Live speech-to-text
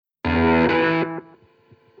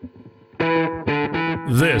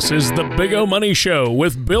This is the Big O Money Show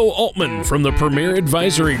with Bill Altman from the Premier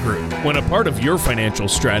Advisory Group. When a part of your financial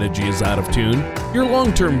strategy is out of tune, your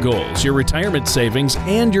long-term goals, your retirement savings,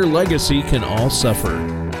 and your legacy can all suffer.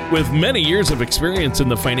 With many years of experience in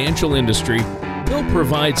the financial industry, Bill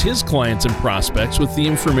provides his clients and prospects with the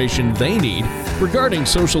information they need regarding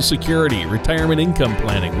Social Security, retirement income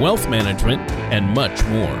planning, wealth management, and much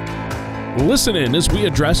more. Listen in as we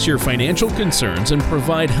address your financial concerns and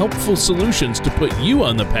provide helpful solutions to put you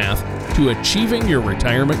on the path to achieving your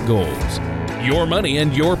retirement goals. Your money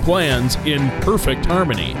and your plans in perfect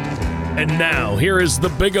harmony. And now, here is the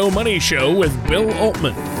Big O Money Show with Bill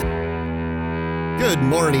Altman. Good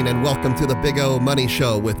morning and welcome to the Big O Money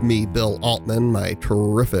Show with me, Bill Altman, my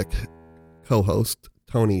terrific co-host,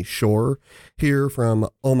 Tony Shore, here from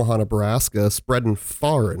Omaha, Nebraska, spreading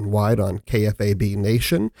far and wide on KFAB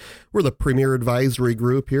Nation. We're the Premier Advisory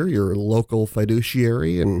Group here, your local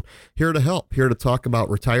fiduciary, and here to help, here to talk about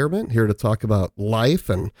retirement, here to talk about life,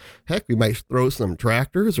 and heck, we might throw some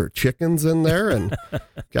tractors or chickens in there, and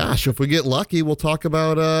gosh, if we get lucky, we'll talk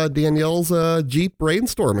about Danielle's Jeep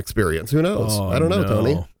brainstorm experience. Who knows? I don't know,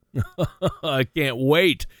 Tony. I can't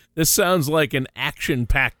wait. This sounds like an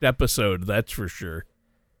action-packed episode, that's for sure.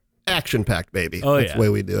 Action-packed, baby. Oh, That's the way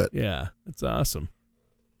we do it. Yeah, that's awesome.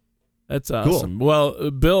 That's awesome. Cool.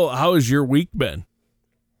 Well, Bill, how has your week been?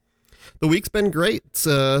 The week's been great.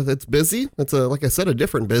 It's busy. It's, like I said, a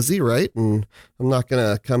different busy, right? And I'm not going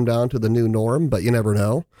to come down to the new norm, but you never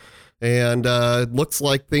know. And it looks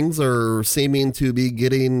like things are seeming to be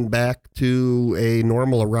getting back to a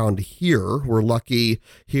normal around here. We're lucky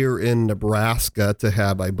here in Nebraska to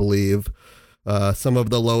have, I believe, some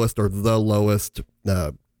of the lowest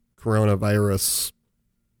coronavirus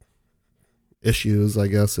issues, I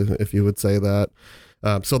guess, if you would say that.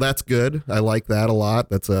 So that's good. I like that a lot.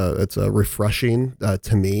 It's a refreshing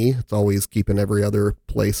to me. It's always keeping every other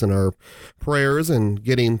place in our prayers and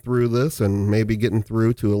getting through this and maybe getting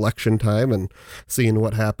through to election time and seeing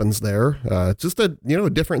what happens there. It's just a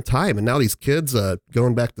different time. And now these kids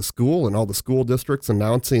going back to school and all the school districts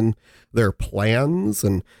announcing their plans.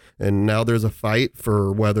 And now there's a fight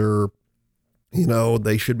for whether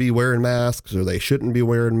they should be wearing masks or they shouldn't be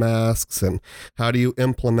wearing masks, and how do you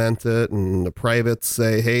implement it? And the privates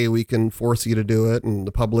say, hey, we can force you to do it. And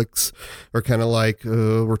the publics are kind of like,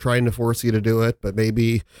 we're trying to force you to do it, but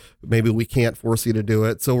maybe we can't force you to do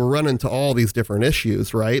it. So we're running to all these different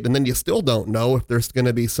issues, right? And then you still don't know if there's going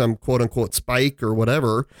to be some quote unquote spike or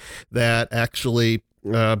whatever that actually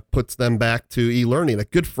puts them back to e-learning. A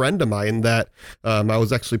good friend of mine that I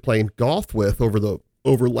was actually playing golf with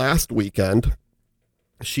over last weekend,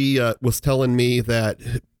 she was telling me that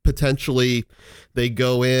potentially they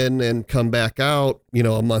go in and come back out,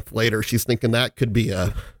 a month later. She's thinking that could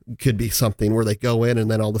be something where they go in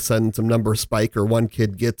and then all of a sudden some numbers spike or one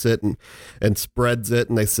kid gets it and spreads it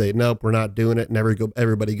and they say, nope, we're not doing it. And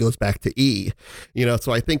everybody goes back to E,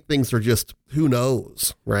 so I think things are just, who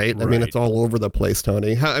knows, right? I mean, it's all over the place,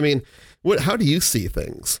 Tony. How do you see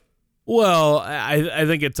things? Well, I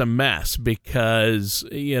think it's a mess because,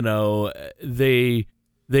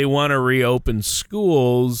 they want to reopen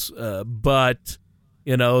schools, but,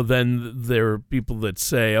 then there are people that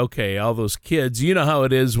say, okay, all those kids, you know how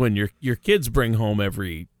it is when your kids bring home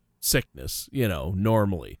every sickness,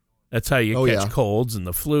 normally. That's how you catch colds and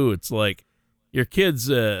the flu. It's like your kids,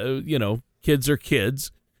 kids are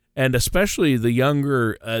kids. And especially the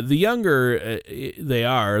younger they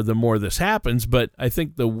are, the more this happens. But I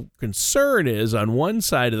think the concern is on one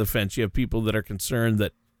side of the fence, you have people that are concerned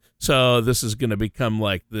that, so this is going to become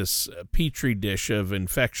like this petri dish of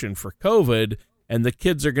infection for COVID, and the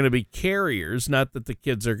kids are going to be carriers. Not that the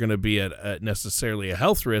kids are going to be at necessarily a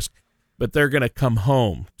health risk, but they're going to come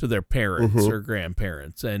home to their parents or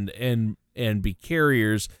grandparents and be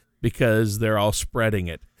carriers because they're all spreading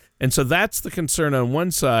it. And so that's the concern on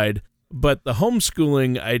one side, but the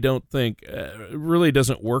homeschooling, I don't think, really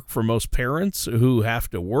doesn't work for most parents who have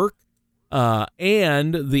to work.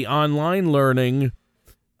 And the online learning,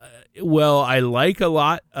 I like a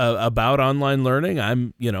lot about online learning. I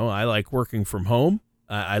like working from home.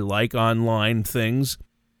 I like online things.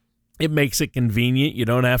 It makes it convenient. You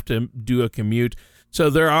don't have to do a commute.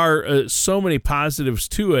 So there are so many positives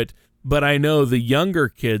to it, but I know the younger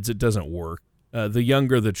kids, it doesn't work. The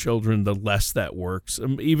younger the children, the less that works.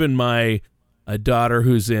 Even my daughter,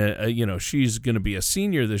 who's she's going to be a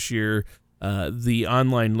senior this year. The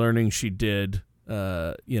online learning she did,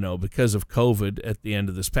 because of COVID at the end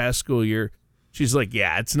of this past school year, she's like,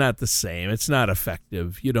 yeah, it's not the same. It's not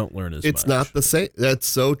effective. You don't learn as much. It's not the same. That's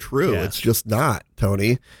so true. Yeah. It's just not,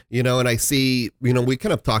 Tony. And I see, we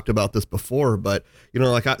kind of talked about this before, but,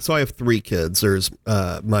 so I have 3 kids. There's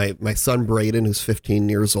my son, Braden, who's 15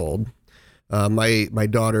 years old. My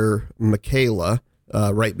daughter, Michaela,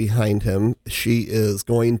 right behind him. She is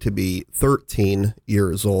going to be 13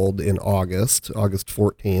 years old in August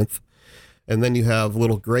 14th. And then you have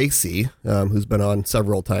little Gracie, who's been on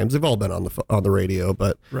several times. They've all been on the radio,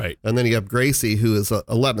 but right. And then you have Gracie, who is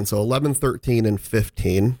 11. So 11, 13, and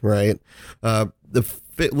 15, right?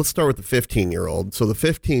 Let's start with the 15-year-old. So the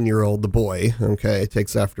 15-year-old, the boy, okay,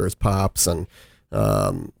 takes after his pops and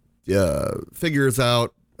figures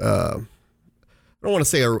out. I don't want to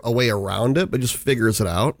say a way around it, but just figures it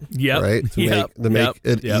out. Yep. Right. To make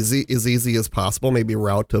it easy as possible. Maybe a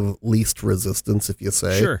route of least resistance, if you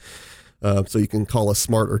say. Sure. So you can call us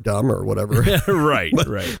smart or dumb or whatever. Right.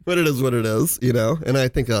 But it is what it is, And I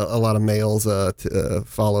think a lot of males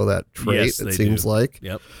follow that trait. Yes, it seems like.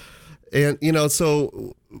 Yep. And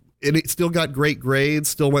so it still got great grades,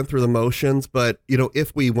 still went through the motions. But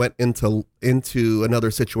if we went into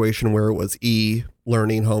another situation where it was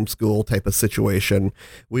learning homeschool type of situation,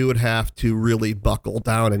 we would have to really buckle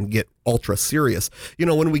down and get ultra serious.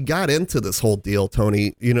 When we got into this whole deal,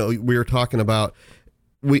 Tony, we were talking about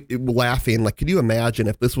laughing, like, could you imagine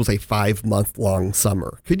if this was a 5-month long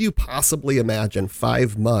summer? Could you possibly imagine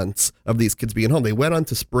 5 months of these kids being home? They went on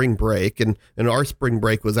to spring break, and our spring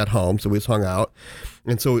break was at home, so we just hung out.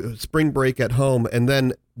 And so spring break at home, and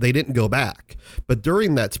then they didn't go back. But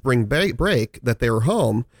during that spring break that they were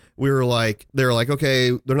home, they were like,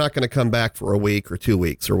 okay, they're not going to come back for a week or 2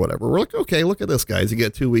 weeks or whatever. We're like, okay, look at this, guys. You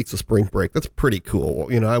get 2 weeks of spring break. That's pretty cool.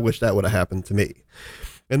 I wish that would have happened to me.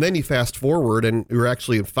 And then you fast forward, and you're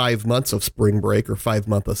actually in 5 months of spring break or 5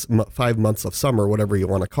 months of summer, whatever you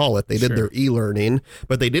want to call it. They did their e-learning,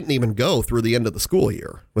 but they didn't even go through the end of the school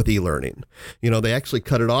year with e-learning. They actually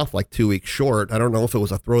cut it off like 2 weeks short. I don't know if it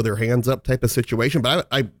was a throw their hands up type of situation, but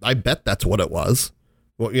I bet that's what it was.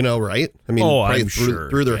 Well, right? I mean, I'm sure.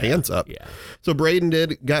 Threw their hands up. Yeah. So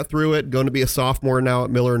Braden got through it, going to be a sophomore now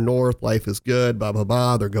at Miller North. Life is good, blah, blah,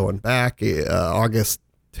 blah. They're going back August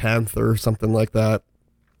 10th or something like that.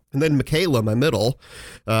 And then Michaela, my middle,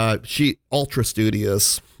 she ultra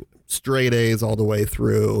studious, straight A's all the way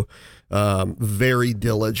through, very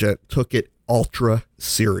diligent, took it ultra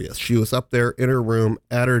serious. She was up there in her room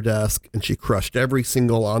at her desk, and she crushed every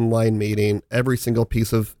single online meeting, every single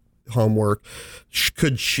piece of homework.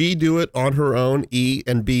 Could she do it on her own,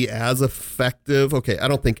 and be as effective? Okay, I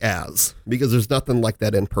don't think because there's nothing like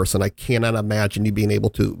that in person. I cannot imagine you being able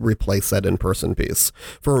to replace that in-person piece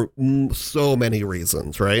for so many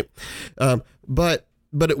reasons, right? But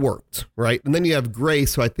it worked, right? And then you have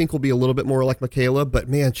Grace, who I think will be a little bit more like Michaela, but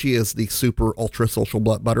man, she is the super ultra social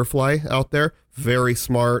butterfly out there. Very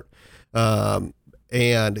smart, and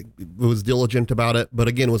was diligent about it, but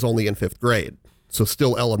again, was only in 5th grade. So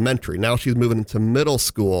still elementary. Now she's moving into middle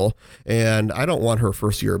school, and I don't want her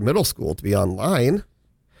first year of middle school to be online,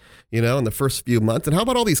 in the first few months. And how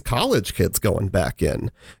about all these college kids going back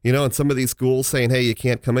in, and some of these schools saying, hey, you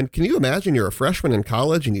can't come in. Can you imagine you're a freshman in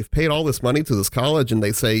college and you've paid all this money to this college, and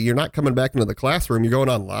they say you're not coming back into the classroom, you're going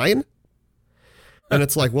online? And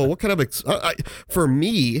it's like, well, what kind of, for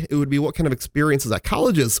me, it would be what kind of experience is that?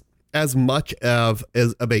 College is as much of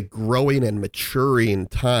a growing and maturing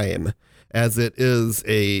time as it is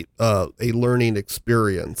a learning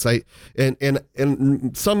experience.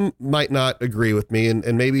 And some might not agree with me,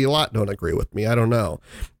 and maybe a lot don't agree with me. I don't know.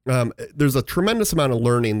 There's a tremendous amount of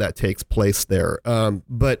learning that takes place there.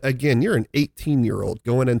 But again, you're an 18-year-old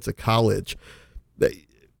going into college.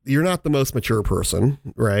 You're not the most mature person,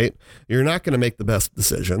 right? You're not going to make the best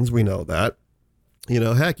decisions. We know that.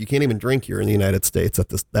 Heck, you can't even drink here in the United States at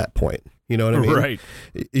that point. You know what I mean? Right.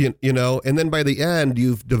 And then by the end,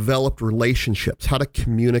 you've developed relationships, how to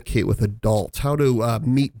communicate with adults, how to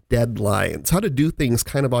meet deadlines, how to do things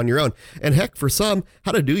kind of on your own. And heck, for some,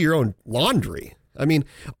 how to do your own laundry. I mean,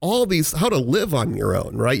 all these, how to live on your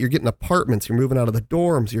own, right? You're getting apartments, you're moving out of the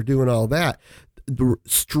dorms, you're doing all that.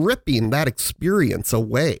 Stripping that experience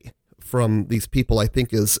away from these people, I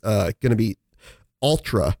think, is going to be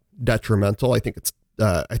ultra detrimental.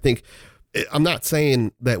 I'm not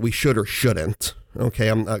saying that we should or shouldn't. Okay.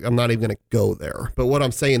 I'm not even going to go there. But what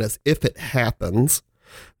I'm saying is, if it happens,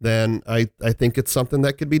 then I think it's something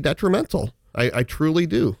that could be detrimental. I truly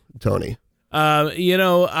do, Tony.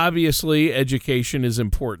 Obviously education is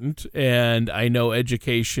important, and I know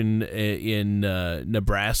education in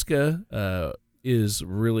Nebraska is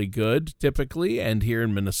really good typically, and here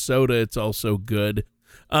in Minnesota it's also good.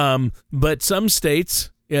 But some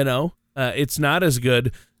states, It's not as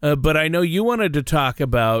good. But I know you wanted to talk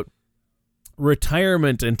about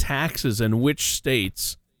retirement and taxes and which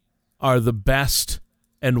states are the best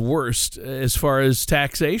and worst as far as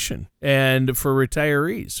taxation and for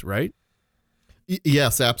retirees, right?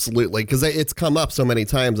 Yes, absolutely. Because it's come up so many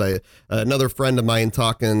times. Another friend of mine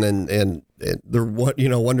talking and they're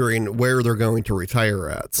wondering where they're going to retire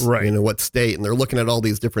at, right? What state, and they're looking at all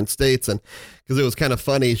these different states. And because it was kind of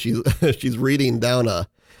funny, she's reading down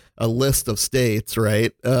a list of states,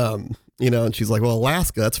 right? And she's like, well,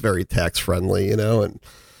 Alaska, that's very tax friendly, and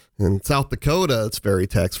South Dakota, it's very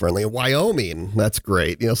tax friendly. And Wyoming, that's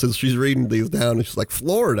great. So she's reading these down and she's like,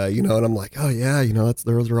 Florida, and I'm like, oh yeah,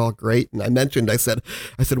 those are all great. And I said,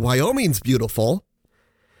 Wyoming's beautiful.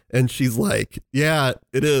 And she's like, yeah,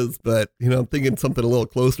 it is. But, I'm thinking something a little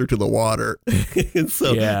closer to the water. And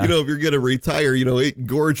so, yeah. If you're going to retire,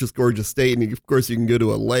 gorgeous, gorgeous state. And of course you can go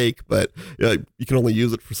to a lake, but you can only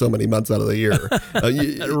use it for so many months out of the year.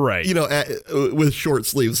 Right. With short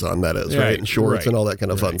sleeves on, that is, right? And shorts and all that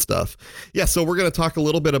kind of fun stuff. Yeah. So we're going to talk a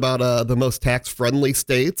little bit about the most tax friendly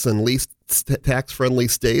states and least tax-friendly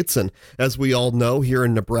states. And as we all know, here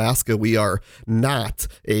in Nebraska, we are not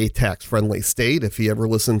a tax-friendly state. If you ever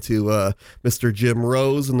listen to Mr. Jim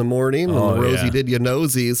Rose in the morning, and the Rosie Did Ya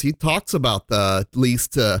Nosies, he talks about the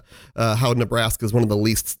least, how Nebraska is one of the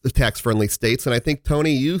least tax-friendly states. And I think,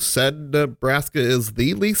 Tony, you said Nebraska is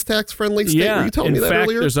the least tax-friendly state. Yeah, Were you telling me that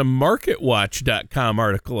earlier? There's a MarketWatch.com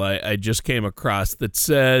article I just came across that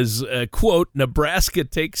says, quote, Nebraska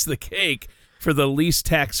takes the cake for the least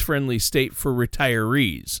tax-friendly state for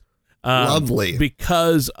retirees. Lovely.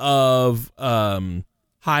 Because of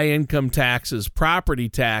high income taxes, property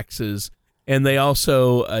taxes, and they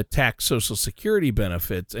also tax Social Security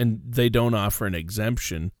benefits, and they don't offer an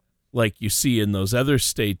exemption like you see in those other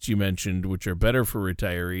states you mentioned, which are better for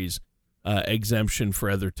retirees, exemption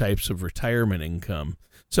for other types of retirement income.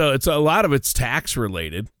 So a lot of it's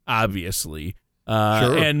tax-related, obviously.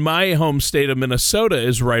 Sure. And my home state of Minnesota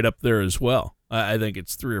is right up there as well. I think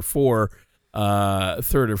it's third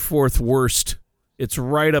or fourth worst. It's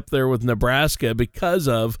right up there with Nebraska because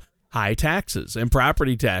of high taxes and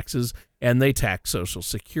property taxes, and they tax Social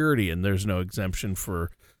Security, and there's no exemption for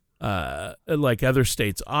like other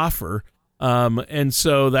states offer. And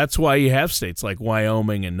so that's why you have states like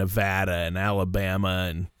Wyoming and Nevada and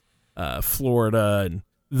Alabama and Florida and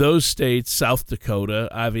those states. South Dakota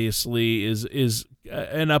obviously is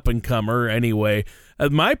an up-and-comer anyway.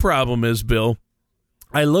 My problem is, Bill,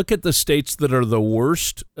 I look at the states that are the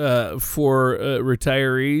worst for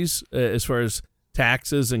retirees as far as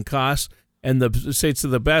taxes and costs, and the states that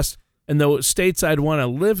are the best, and the states I'd want to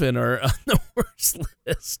live in are on the worst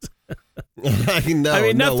list. I know. I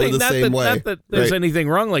mean, nothing, we're the same way. Not that there's anything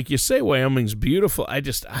wrong. Like you say, Wyoming's beautiful. I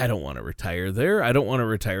don't want to retire there. I don't want to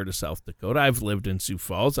retire to South Dakota. I've lived in Sioux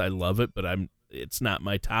Falls. I love it, but it's not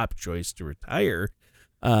my top choice to retire.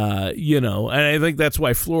 And I think that's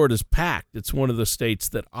why Florida's packed. It's one of the states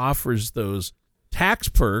that offers those tax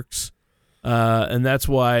perks, and that's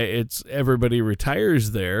why everybody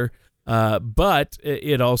retires there. But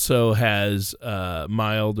it also has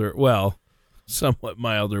somewhat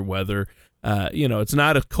milder weather. It's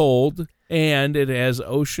not a cold, and it has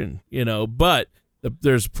ocean. But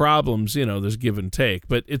there's problems. There's give and take.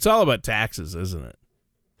 But it's all about taxes, isn't it?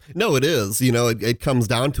 No, it is. It comes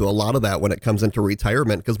down to a lot of that when it comes into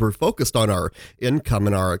retirement, because we're focused on our income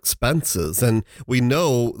and our expenses. And we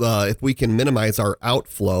know if we can minimize our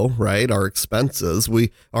outflow, right, our expenses,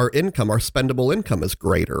 our spendable income is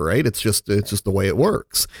greater, right? It's just the way it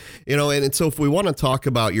works, and so if we want to talk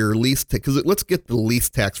about your let's get the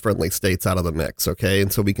least tax-friendly states out of the mix, okay?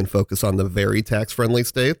 And so we can focus on the very tax-friendly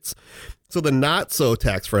states. So the not so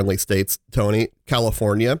tax-friendly states, Tony,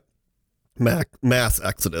 California, mass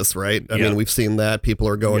exodus, right? I mean, we've seen that. People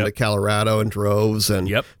are going to Colorado in droves, and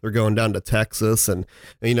they're going down to Texas, and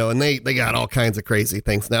and they got all kinds of crazy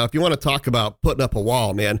things. Now, if you want to talk about putting up a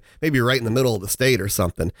wall, man, maybe right in the middle of the state or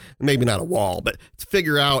something, maybe not a wall, but to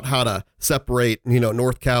figure out how to separate,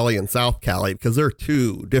 North Cali and South Cali, because they're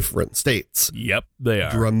two different states. Yep, they are.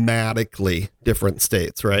 Dramatically different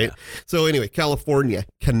states, right? Yeah. So anyway, California,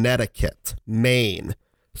 Connecticut, Maine,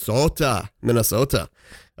 Minnesota,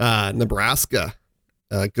 Nebraska,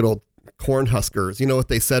 good old Cornhuskers. You know what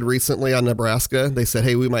they said recently on Nebraska? They said,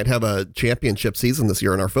 hey, we might have a championship season this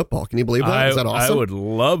year in our football. Can you believe that? Is that awesome? I would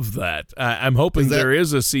love that. I'm hoping there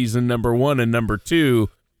is a season, number one, and number two.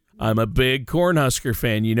 I'm a big Cornhusker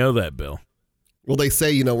fan. You know that, Bill. Well, they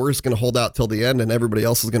say, we're just going to hold out till the end, and everybody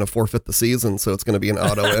else is going to forfeit the season, so it's going to be an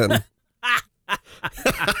auto win.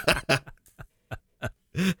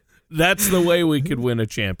 That's the way we could win a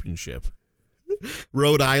championship.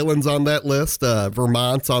 Rhode Island's on that list.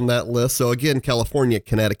 Vermont's on that list. So again, California,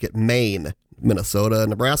 Connecticut, Maine, Minnesota,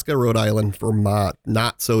 Nebraska, Rhode Island, Vermont,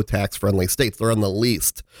 not so tax-friendly states. They're on the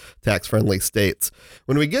least tax-friendly states.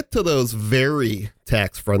 When we get to those very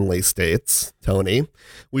tax-friendly states, Tony,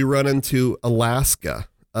 we run into Alaska.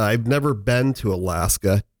 I've never been to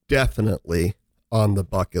Alaska. Definitely on the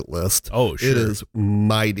bucket list. Oh, sure. It is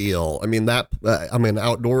my deal. I mean, I'm an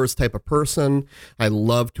outdoors type of person. I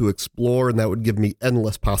love to explore, and that would give me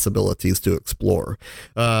endless possibilities to explore.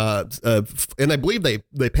 And I believe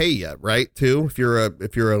they pay you, right, too, if you're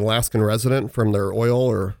an Alaskan resident from their oil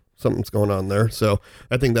or something's going on there. So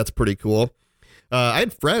I think that's pretty cool. I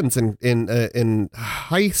had friends in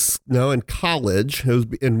college. It was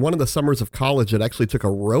in one of the summers of college that actually took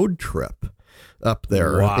a road trip up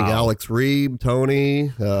there. Wow. I think Alex Reeb,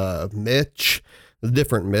 Tony, Mitch, the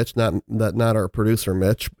different Mitch, not our producer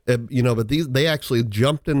Mitch, but they actually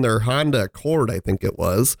jumped in their Honda Accord, I think it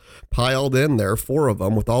was, piled in there, 4 of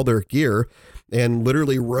them with all their gear, and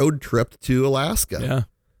literally road tripped to Alaska. Yeah.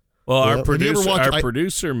 Well, our producer,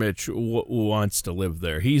 producer Mitch wants to live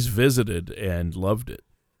there. He's visited and loved it.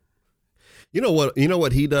 You know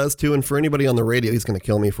what he does too, and for anybody on the radio, he's going to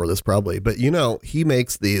kill me for this probably, but he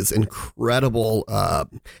makes these incredible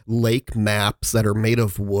lake maps that are made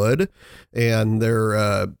of wood, and they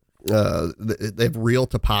have real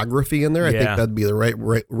topography in there. I think that'd be the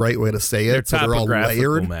right way to say it. They're all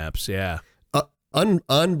layered maps, yeah.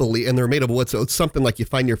 Unbelievable, and they're made of wood, so it's something like you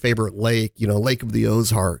find your favorite lake, Lake of the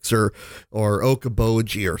Ozarks or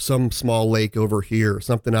Okoboji or some small lake over here,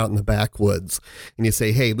 something out in the backwoods, and you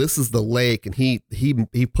say, hey, this is the lake, and he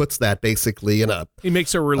puts that basically he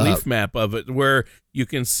makes a relief map of it where you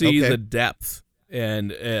can see the depth,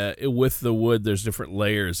 and with the wood there's different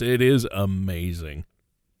layers. It is amazing.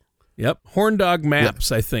 Yep,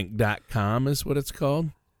 horndogmaps, I think .com is what it's called.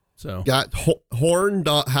 So got horn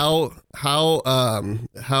dog. How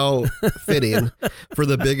fitting for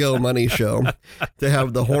the Big O Money Show to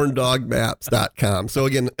have the horndogmaps.com. So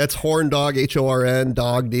again, that's horndog, HORN,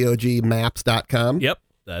 dog, DOG, maps.com. Yep,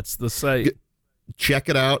 that's the site. Check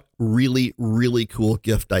it out. Really, really cool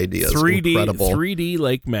gift ideas. 3D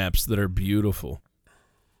lake maps that are beautiful.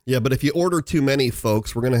 Yeah, but if you order too many,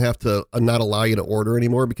 folks, we're going to have to not allow you to order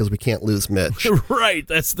anymore because we can't lose Mitch. Right,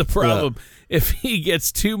 that's the problem. Yeah. If he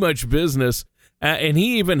gets too much business, and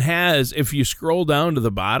he even has, if you scroll down to the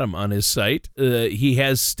bottom on his site, he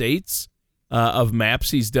has states of maps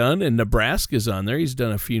he's done, and Nebraska's on there. He's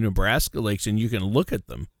done a few Nebraska lakes, and you can look at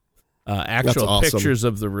them. Actual awesome. Pictures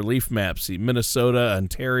of the relief maps. Minnesota,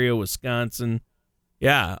 Ontario, Wisconsin.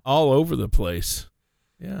 Yeah, all over the place.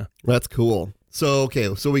 Yeah. That's cool. So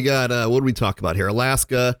we got, what did we talk about here?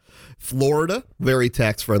 Alaska, Florida, very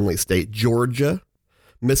tax-friendly state. Georgia,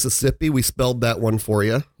 Mississippi, we spelled that one for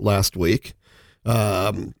you last week.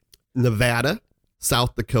 Nevada,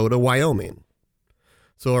 South Dakota, Wyoming.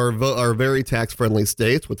 So our very tax-friendly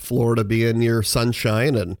states, with Florida being near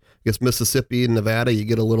sunshine, and I guess Mississippi and Nevada, you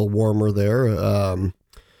get a little warmer there.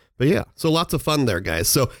 But yeah, so lots of fun there, guys.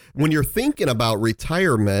 So when you're thinking about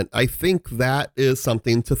retirement, I think that is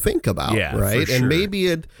something to think about, right? For sure. And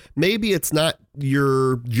maybe it's not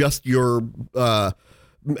your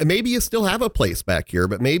maybe you still have a place back here,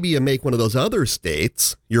 but maybe you make one of those other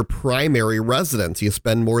states your primary residence. You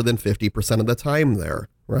spend more than 50% of the time there,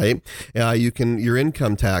 right? Your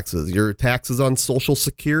income taxes, your taxes on Social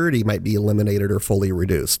Security might be eliminated or fully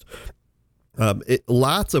reduced.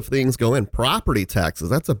 Lots of things go in. Property taxes,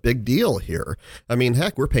 that's a big deal here. I mean,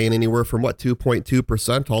 heck, we're paying anywhere from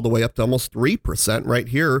 2.2% all the way up to almost 3% right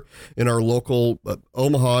here in our local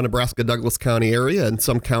Omaha, Nebraska, Douglas County area. And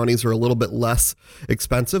some counties are a little bit less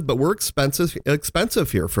expensive, but we're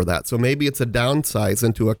expensive here for that. So maybe it's a downsize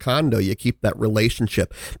into a condo. You keep that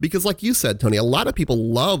relationship because, like you said, Tony, a lot of people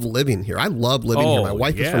love living here. I love living here. My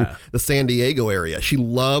wife is from the San Diego area. She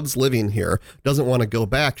loves living here, doesn't want to go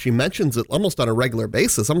back. She mentions it almost on a regular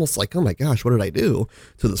basis, almost like, oh my gosh, what did I do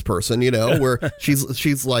to this person? Where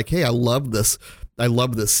she's like, hey, I love this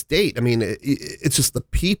state. I mean, it's just the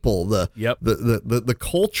people, the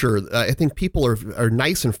culture. I think people are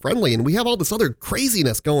nice and friendly, and we have all this other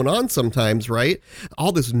craziness going on sometimes, right?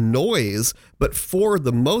 All this noise, but for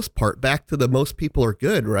the most part, back to the most people are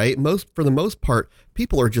good, right? For the most part,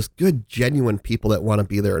 people are just good, genuine people that want to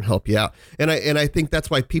be there and help you out. And I think that's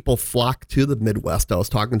why people flock to the Midwest. I was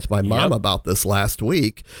talking to my mom about this last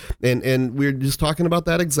week, and we were just talking about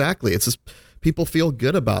that exactly. It's just people feel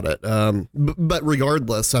good about it. But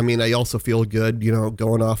regardless, I mean, I also feel good,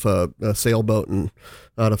 going off a sailboat and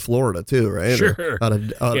out of Florida too, right? Sure. Out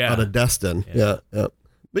of Destin. Yeah.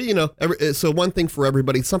 But, so one thing for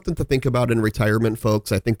everybody, something to think about in retirement,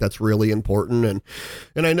 folks. I think that's really important.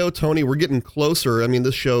 And I know, Tony, we're getting closer. I mean,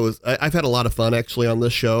 this show I've had a lot of fun actually on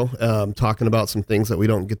this show, talking about some things that we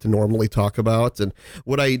don't get to normally talk about. And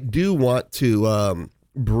what I do want to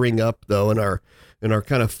bring up, though, in our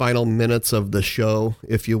kind of final minutes of the show,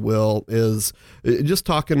 if you will, is just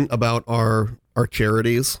talking about our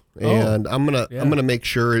charities. And I'm gonna make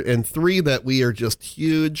sure, and 3 that we are just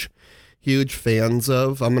huge fans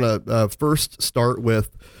of. I'm going to first start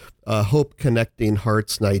with Hope Connecting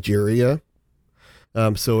Hearts Nigeria.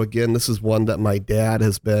 So again, this is one that my dad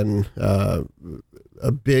has been a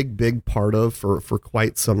big part of for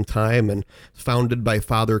quite some time, and founded by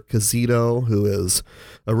Father Kizito, who is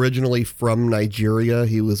originally from Nigeria.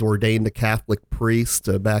 He was ordained a Catholic priest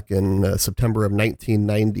back in September of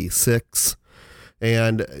 1996.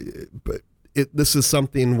 And this is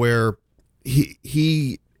something where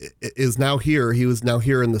he is now here. He was now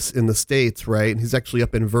here in the States, right? And he's actually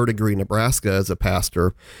up in Verdigris, Nebraska as a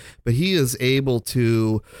pastor, but he is able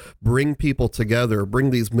to bring people together, bring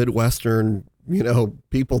these Midwestern,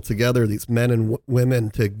 people together, these men and women,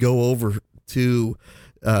 to go over to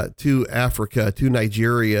Africa, to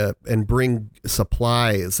Nigeria, and bring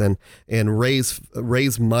supplies and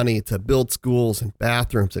raise money to build schools and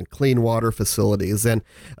bathrooms and clean water facilities. And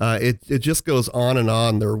it just goes on and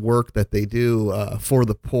on, their work that they do for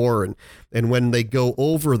the poor. And when they go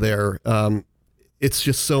over there, it's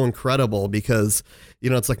just so incredible because,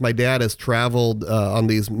 it's like my dad has traveled on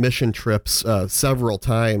these mission trips several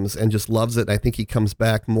times and just loves it. And I think he comes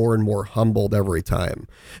back more and more humbled every time.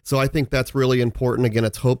 So I think that's really important. Again,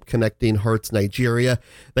 it's Hope Connecting Hearts Nigeria.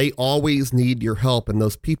 They always need your help, and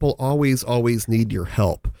those people always need your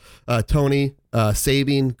help. Tony,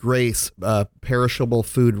 Saving Grace Perishable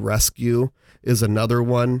Food Rescue is another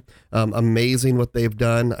one. Amazing what they've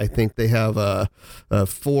done. I think they have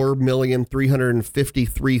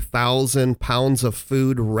 4,353,000 pounds of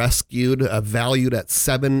food rescued, valued at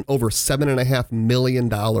over $7.5 million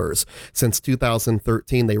since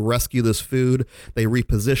 2013. They rescue this food, they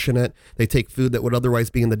reposition it, they take food that would otherwise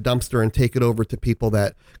be in the dumpster and take it over to people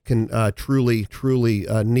that can truly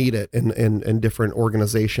need it in different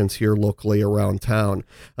organizations here locally around town.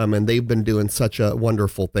 And they've been doing such a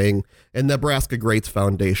wonderful thing. And Nebraska Greats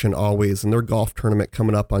Foundation always, and their golf tournament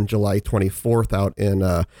coming up on July 24th out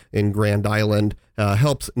in Grand Island,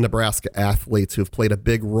 helps Nebraska athletes who've played a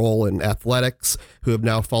big role in athletics, who have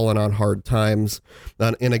now fallen on hard times.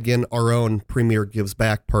 And again, our own Premier Gives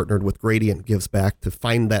Back partnered with Gradient Gives Back to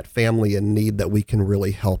find that family in need that we can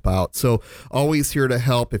really help out. So always here to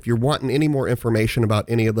help. If you're wanting any more information about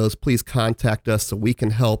any of those, please contact us so we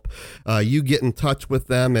can help you get in touch with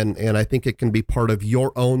them. And I think it can be part of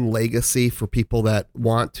your own legacy for people that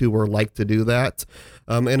want to or like to do that.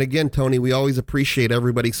 And again, Tony, we always appreciate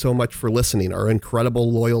everybody so much for listening, our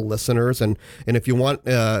incredible loyal listeners. And if you want,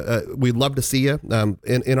 we'd love to see you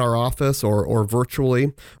in our office or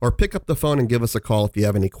virtually, or pick up the phone and give us a call if you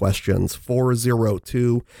have any questions.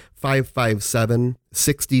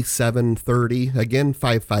 402-557-6730. Again,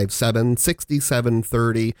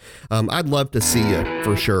 557-6730. I'd love to see you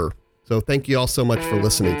for sure. So thank you all so much for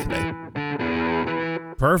listening today.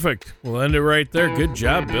 Perfect. We'll end it right there. Good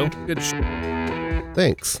job, Bill. Good.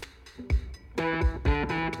 Thanks.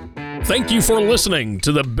 Thank you for listening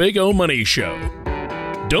to the Big O Money Show.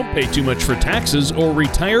 Don't pay too much for taxes or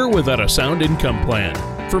retire without a sound income plan.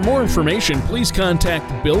 For more information, please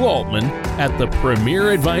contact Bill Altman at the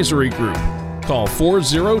Premier Advisory Group. Call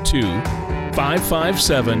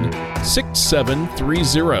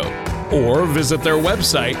 402-557-6730 or visit their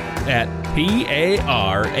website at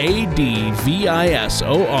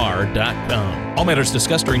paradvisor.com. All matters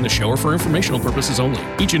discussed during the show are for informational purposes only.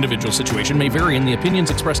 Each individual situation may vary, and the opinions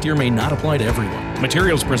expressed here may not apply to everyone.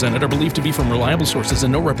 Materials presented are believed to be from reliable sources,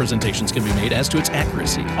 and no representations can be made as to its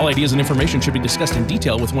accuracy. All ideas and information should be discussed in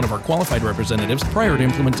detail with one of our qualified representatives prior to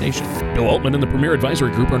implementation. Bill Altman and the Premier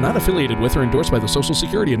Advisory Group are not affiliated with or endorsed by the Social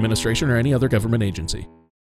Security Administration or any other government agency.